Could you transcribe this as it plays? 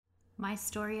My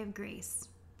Story of Grace,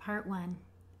 Part 1,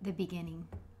 The Beginning.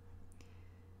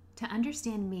 To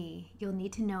understand me, you'll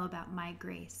need to know about my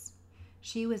Grace.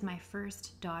 She was my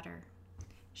first daughter.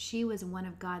 She was one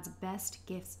of God's best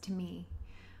gifts to me,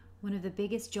 one of the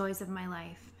biggest joys of my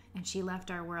life, and she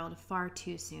left our world far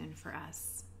too soon for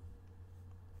us.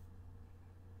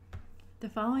 The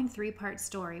following three-part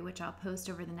story, which I'll post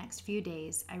over the next few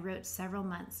days, I wrote several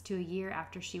months to a year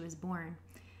after she was born.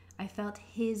 I felt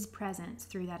His presence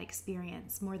through that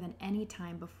experience more than any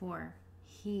time before.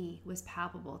 He was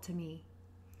palpable to me.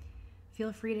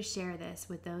 Feel free to share this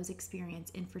with those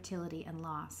experience infertility and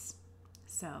loss.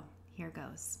 So, here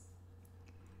goes.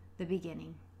 The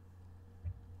beginning.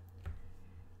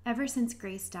 Ever since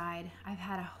Grace died, I've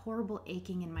had a horrible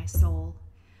aching in my soul,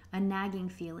 a nagging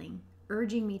feeling,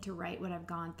 urging me to write what I've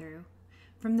gone through.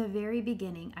 From the very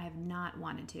beginning, I have not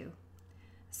wanted to.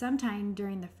 Sometime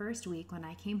during the first week when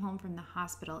I came home from the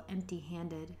hospital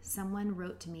empty-handed, someone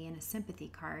wrote to me in a sympathy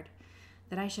card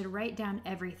that I should write down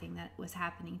everything that was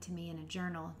happening to me in a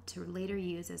journal to later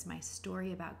use as my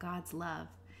story about God's love,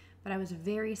 but I was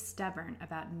very stubborn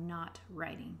about not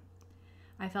writing.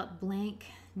 I felt blank,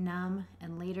 numb,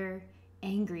 and later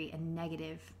angry and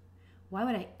negative. Why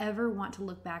would I ever want to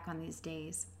look back on these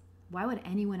days? Why would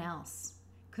anyone else?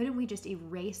 Couldn't we just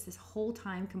erase this whole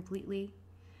time completely?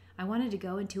 I wanted to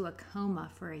go into a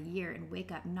coma for a year and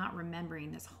wake up not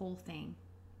remembering this whole thing.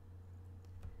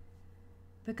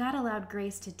 But God allowed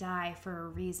Grace to die for a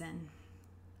reason.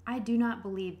 I do not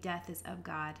believe death is of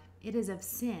God. It is of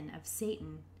sin, of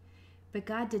Satan. But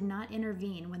God did not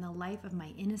intervene when the life of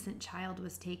my innocent child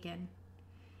was taken.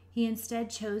 He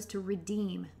instead chose to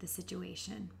redeem the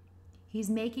situation. He's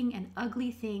making an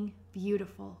ugly thing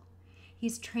beautiful.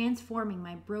 He's transforming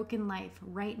my broken life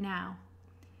right now.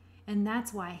 And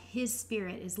that's why His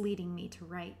Spirit is leading me to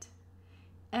write.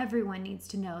 Everyone needs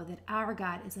to know that our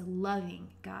God is a loving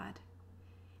God.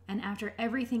 And after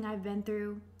everything I've been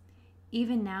through,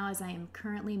 even now as I am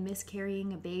currently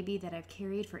miscarrying a baby that I've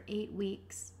carried for 8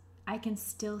 weeks, I can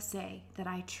still say that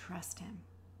I trust Him.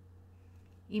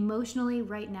 Emotionally,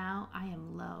 right now, I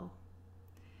am low.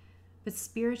 But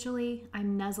spiritually,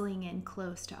 I'm nuzzling in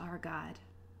close to our God.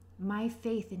 My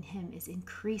faith in Him is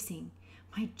increasing.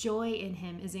 My joy in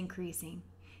Him is increasing.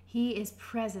 He is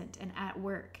present and at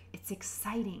work. It's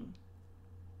exciting.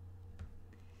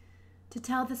 To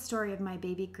tell the story of my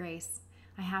baby Grace,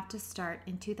 I have to start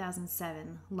in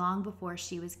 2007, long before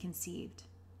she was conceived,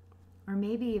 or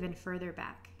maybe even further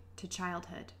back, to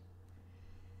childhood.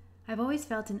 I've always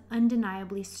felt an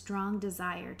undeniably strong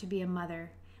desire to be a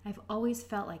mother. I've always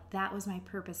felt like that was my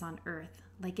purpose on earth,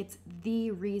 like it's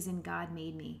the reason God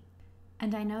made me.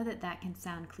 And I know that that can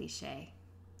sound cliche.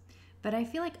 But I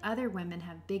feel like other women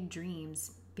have big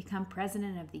dreams, become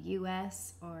president of the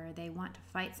U.S., or they want to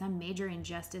fight some major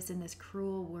injustice in this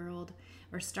cruel world,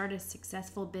 or start a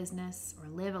successful business, or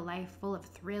live a life full of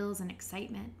thrills and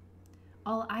excitement.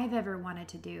 All I've ever wanted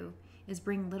to do is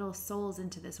bring little souls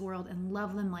into this world and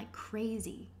love them like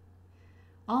crazy.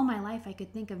 All my life I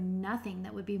could think of nothing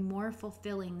that would be more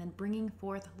fulfilling than bringing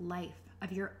forth life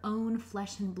of your own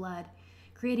flesh and blood,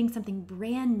 creating something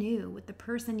brand new with the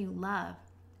person you love,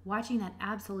 watching that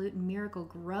absolute miracle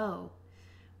grow,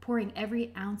 pouring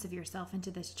every ounce of yourself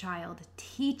into this child,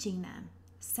 teaching them,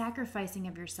 sacrificing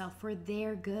of yourself for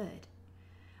their good.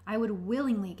 I would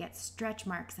willingly get stretch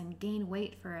marks and gain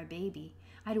weight for a baby.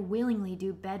 I'd willingly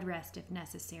do bed rest if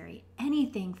necessary,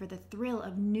 anything for the thrill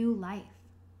of new life.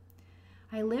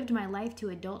 I lived my life to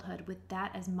adulthood with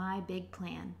that as my big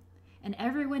plan, and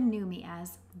everyone knew me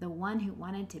as the one who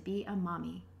wanted to be a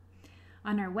mommy.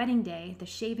 On our wedding day, the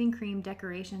shaving cream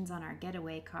decorations on our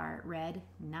getaway car read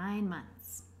 9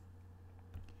 months.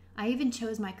 I even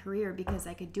chose my career because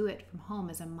I could do it from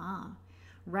home as a mom,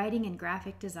 writing and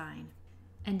graphic design.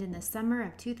 And in the summer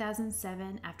of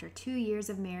 2007, after 2 years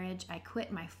of marriage, I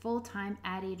quit my full-time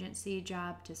ad agency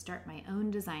job to start my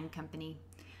own design company.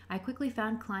 I quickly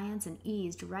found clients and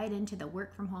eased right into the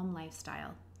work-from-home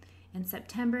lifestyle. In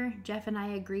September, Jeff and I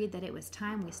agreed that it was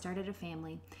time we started a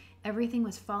family. Everything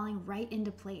was falling right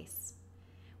into place.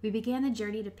 We began the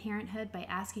journey to parenthood by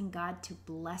asking God to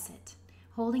bless it.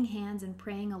 Holding hands and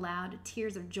praying aloud,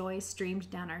 tears of joy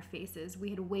streamed down our faces. We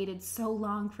had waited so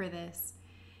long for this.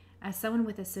 As someone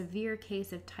with a severe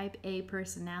case of type A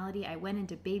personality, I went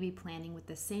into baby planning with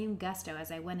the same gusto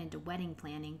as I went into wedding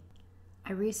planning.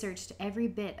 I researched every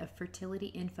bit of fertility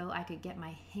info I could get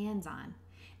my hands on.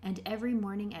 And every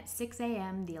morning at 6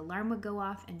 a.m., the alarm would go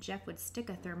off and Jeff would stick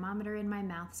a thermometer in my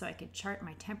mouth so I could chart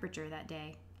my temperature that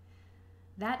day.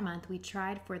 That month, we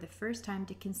tried for the first time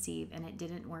to conceive, and it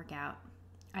didn't work out.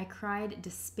 I cried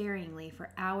despairingly for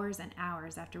hours and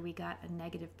hours after we got a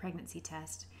negative pregnancy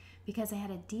test because I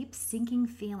had a deep sinking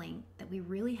feeling that we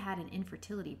really had an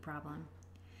infertility problem.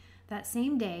 That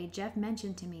same day, Jeff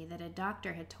mentioned to me that a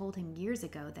doctor had told him years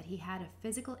ago that he had a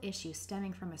physical issue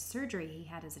stemming from a surgery he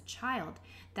had as a child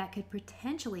that could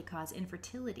potentially cause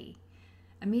infertility.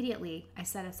 Immediately, I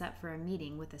set us up for a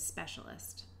meeting with a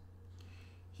specialist.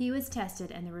 He was tested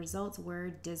and the results were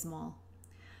dismal.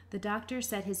 The doctor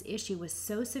said his issue was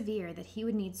so severe that he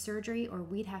would need surgery or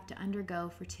we'd have to undergo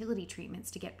fertility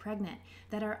treatments to get pregnant,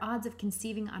 that our odds of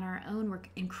conceiving on our own were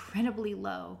incredibly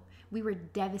low. We were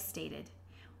devastated.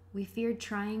 We feared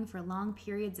trying for long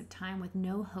periods of time with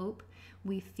no hope.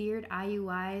 We feared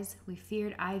IUIs. We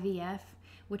feared IVF,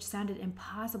 which sounded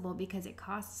impossible because it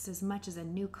costs as much as a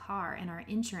new car and our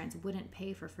insurance wouldn't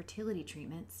pay for fertility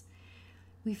treatments.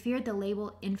 We feared the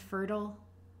label infertile.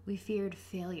 We feared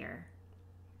failure.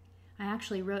 I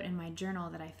actually wrote in my journal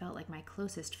that I felt like my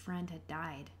closest friend had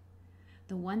died.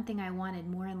 The one thing I wanted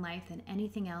more in life than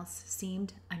anything else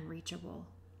seemed unreachable.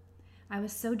 I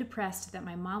was so depressed that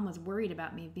my mom was worried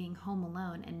about me being home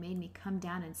alone and made me come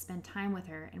down and spend time with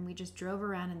her, and we just drove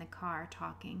around in the car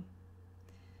talking.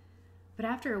 But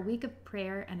after a week of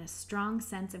prayer and a strong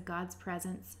sense of God's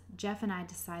presence, Jeff and I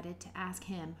decided to ask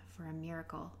him for a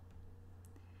miracle.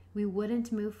 We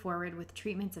wouldn't move forward with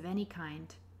treatments of any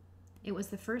kind. It was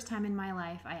the first time in my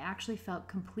life I actually felt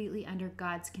completely under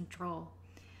God's control,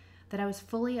 that I was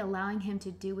fully allowing him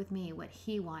to do with me what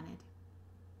he wanted.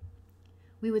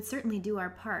 We would certainly do our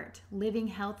part, living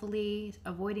healthily,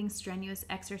 avoiding strenuous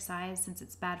exercise since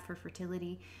it's bad for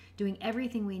fertility, doing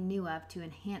everything we knew of to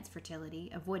enhance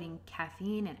fertility, avoiding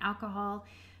caffeine and alcohol,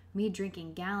 me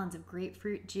drinking gallons of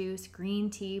grapefruit juice,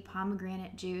 green tea,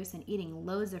 pomegranate juice, and eating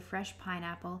loads of fresh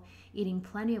pineapple, eating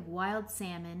plenty of wild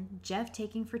salmon, Jeff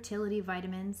taking fertility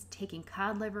vitamins, taking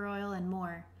cod liver oil, and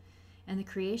more. And the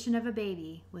creation of a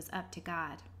baby was up to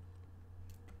God.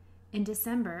 In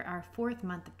December, our 4th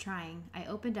month of trying, I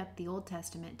opened up the Old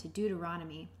Testament to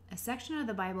Deuteronomy, a section of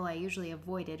the Bible I usually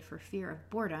avoided for fear of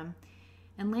boredom,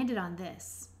 and landed on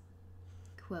this,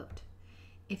 quote,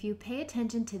 "If you pay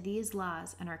attention to these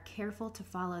laws and are careful to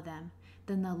follow them,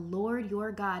 then the Lord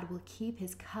your God will keep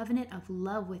his covenant of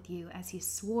love with you as he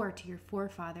swore to your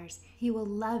forefathers. He will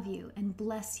love you and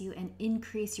bless you and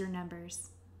increase your numbers.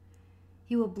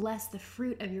 He will bless the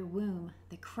fruit of your womb,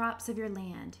 the crops of your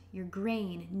land, your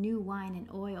grain, new wine and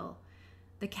oil,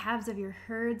 the calves of your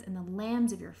herds and the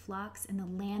lambs of your flocks in the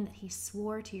land that he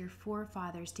swore to your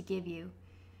forefathers to give you.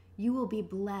 You will be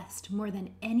blessed more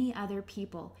than any other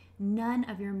people. None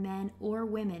of your men or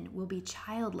women will be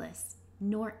childless,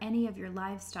 nor any of your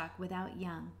livestock without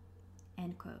young."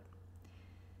 End quote.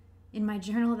 In my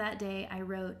journal that day, I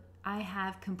wrote, "I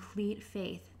have complete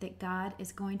faith that God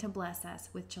is going to bless us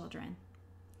with children.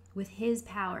 With his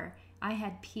power, I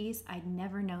had peace I'd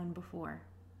never known before."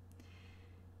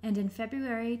 And in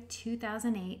February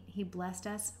 2008, he blessed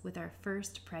us with our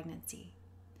first pregnancy.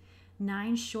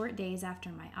 9 short days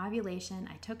after my ovulation,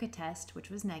 I took a test, which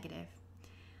was negative.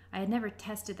 I had never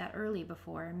tested that early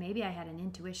before. Maybe I had an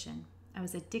intuition. I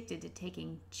was addicted to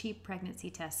taking cheap pregnancy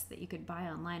tests that you could buy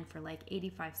online for like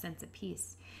 85 cents a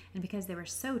piece. And because they were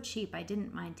so cheap, I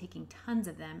didn't mind taking tons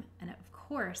of them. And of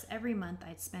course, every month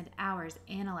I'd spend hours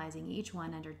analyzing each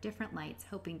one under different lights,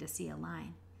 hoping to see a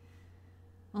line.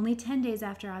 Only 10 days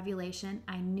after ovulation,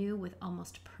 I knew with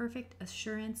almost perfect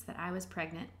assurance that I was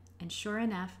pregnant. And sure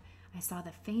enough, I saw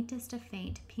the faintest of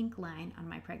faint pink line on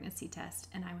my pregnancy test,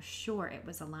 and I was sure it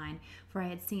was a line, for I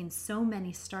had seen so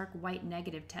many stark white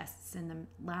negative tests in the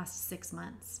last 6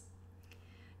 months.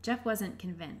 Jeff wasn't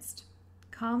convinced.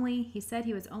 Calmly, he said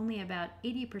he was only about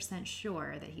 80%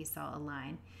 sure that he saw a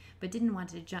line, but didn't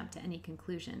want to jump to any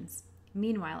conclusions.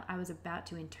 Meanwhile, I was about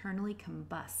to internally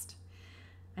combust.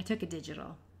 I took a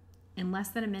digital. In less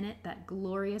than a minute, that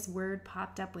glorious word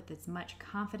popped up with as much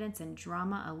confidence and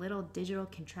drama a little digital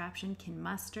contraption can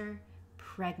muster: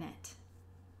 pregnant.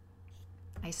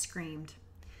 I screamed.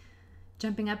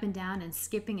 Jumping up and down and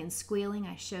skipping and squealing,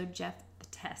 I showed Jeff the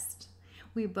test.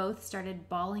 We both started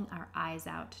bawling our eyes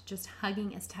out, just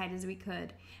hugging as tight as we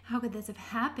could. How could this have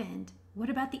happened? What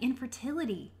about the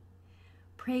infertility?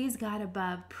 Praise God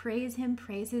above, praise him,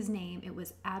 praise his name. It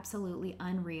was absolutely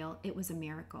unreal. It was a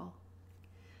miracle.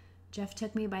 Jeff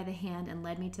took me by the hand and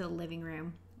led me to the living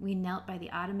room. We knelt by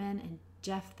the ottoman, and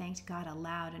Jeff thanked God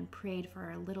aloud and prayed for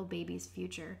our little baby's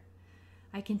future.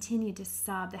 I continued to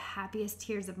sob the happiest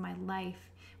tears of my life.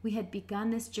 We had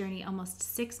begun this journey almost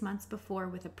 6 months before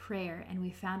with a prayer, and we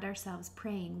found ourselves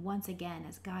praying once again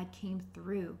as God came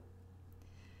through.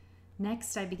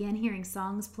 Next, I began hearing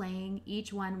songs playing,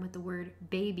 each one with the word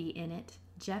baby in it.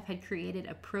 Jeff had created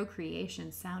a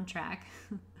procreation soundtrack.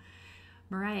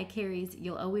 Mariah Carey's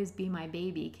 "You'll Always Be My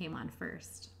Baby" came on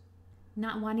first.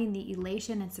 Not wanting the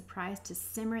elation and surprise to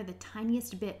simmer the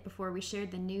tiniest bit before we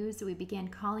shared the news, we began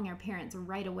calling our parents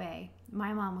right away.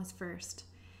 My mom was first.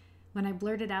 When I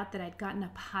blurted out that I'd gotten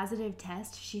a positive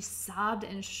test, she sobbed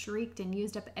and shrieked and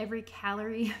used up every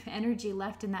calorie of energy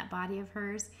left in that body of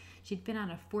hers. She'd been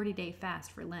on a 40-day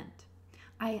fast for Lent.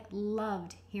 I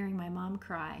loved hearing my mom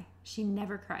cry. She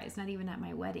never cries, not even at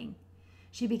my wedding.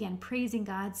 She began praising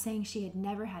God, saying she had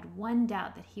never had one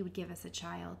doubt that He would give us a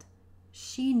child.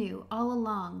 She knew all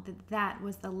along that that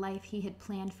was the life He had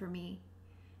planned for me.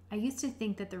 I used to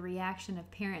think that the reaction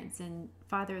of parents in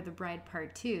Father of the Bride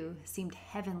Part 2 seemed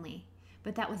heavenly,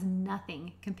 but that was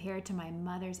nothing compared to my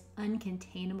mother's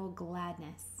uncontainable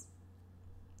gladness.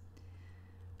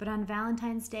 But on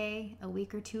Valentine's Day, a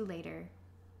week or two later,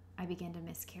 I began to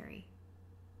miscarry.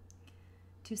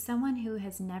 To someone who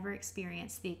has never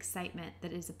experienced the excitement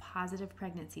that is a positive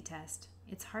pregnancy test,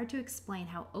 it's hard to explain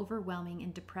how overwhelming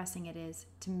and depressing it is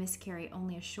to miscarry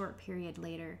only a short period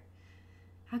later.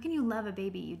 How can you love a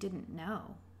baby you didn't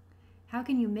know? How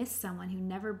can you miss someone who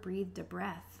never breathed a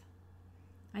breath?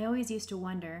 I always used to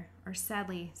wonder, or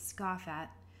sadly scoff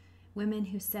at, women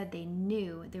who said they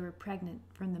knew they were pregnant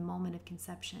from the moment of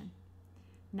conception.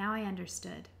 Now I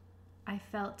understood. I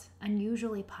felt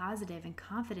unusually positive and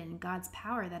confident in God's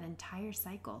power that entire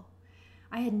cycle.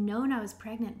 I had known I was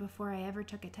pregnant before I ever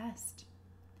took a test.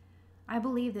 I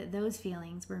believe that those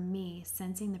feelings were me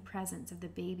sensing the presence of the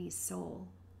baby's soul.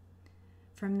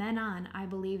 From then on, I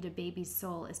believed a baby's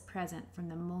soul is present from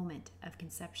the moment of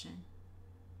conception.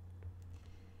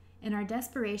 In our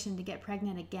desperation to get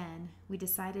pregnant again, we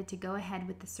decided to go ahead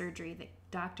with the surgery that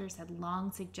doctors had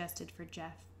long suggested for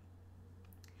Jeff.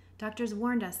 Doctors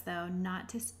warned us, though, not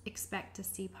to expect to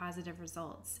see positive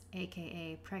results,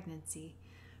 aka pregnancy,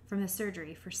 from the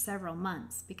surgery for several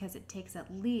months because it takes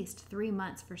at least 3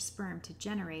 months for sperm to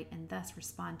generate and thus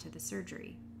respond to the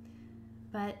surgery.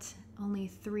 But only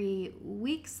 3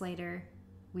 weeks later,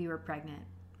 we were pregnant.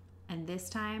 And this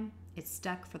time, it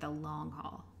stuck for the long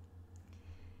haul.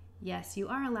 Yes, you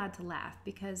are allowed to laugh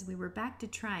because we were back to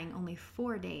trying only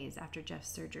 4 days after Jeff's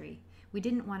surgery. We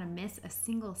didn't want to miss a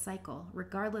single cycle,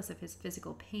 regardless of his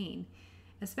physical pain,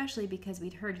 especially because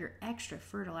we'd heard you're extra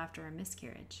fertile after a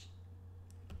miscarriage.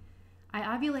 I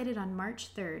ovulated on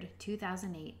March 3rd,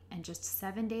 2008, and just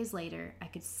 7 days later, I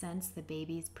could sense the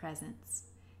baby's presence.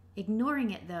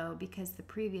 Ignoring it, though, because the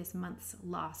previous month's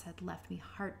loss had left me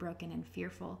heartbroken and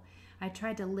fearful, I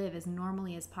tried to live as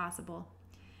normally as possible.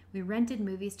 We rented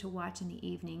movies to watch in the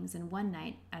evenings, and one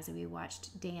night, as we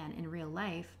watched Dan in real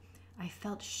life, I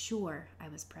felt sure I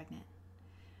was pregnant.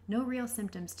 No real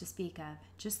symptoms to speak of,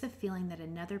 just the feeling that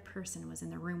another person was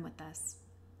in the room with us.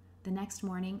 The next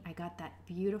morning, I got that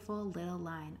beautiful little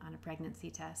line on a pregnancy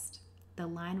test. The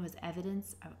line was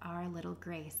evidence of our little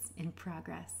Grace in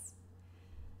progress.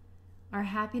 Our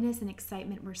happiness and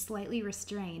excitement were slightly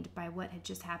restrained by what had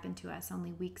just happened to us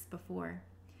only weeks before.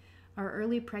 Our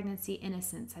early pregnancy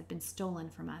innocence had been stolen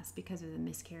from us because of the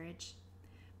miscarriage.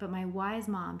 But my wise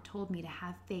mom told me to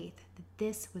have faith that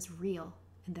this was real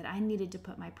and that I needed to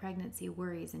put my pregnancy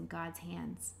worries in God's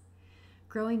hands.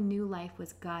 Growing new life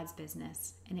was God's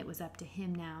business, and it was up to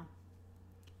Him now.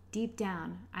 Deep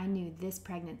down, I knew this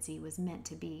pregnancy was meant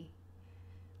to be.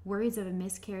 Worries of a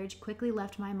miscarriage quickly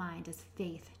left my mind as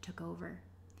faith took over.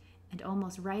 And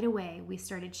almost right away, we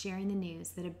started sharing the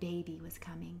news that a baby was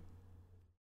coming.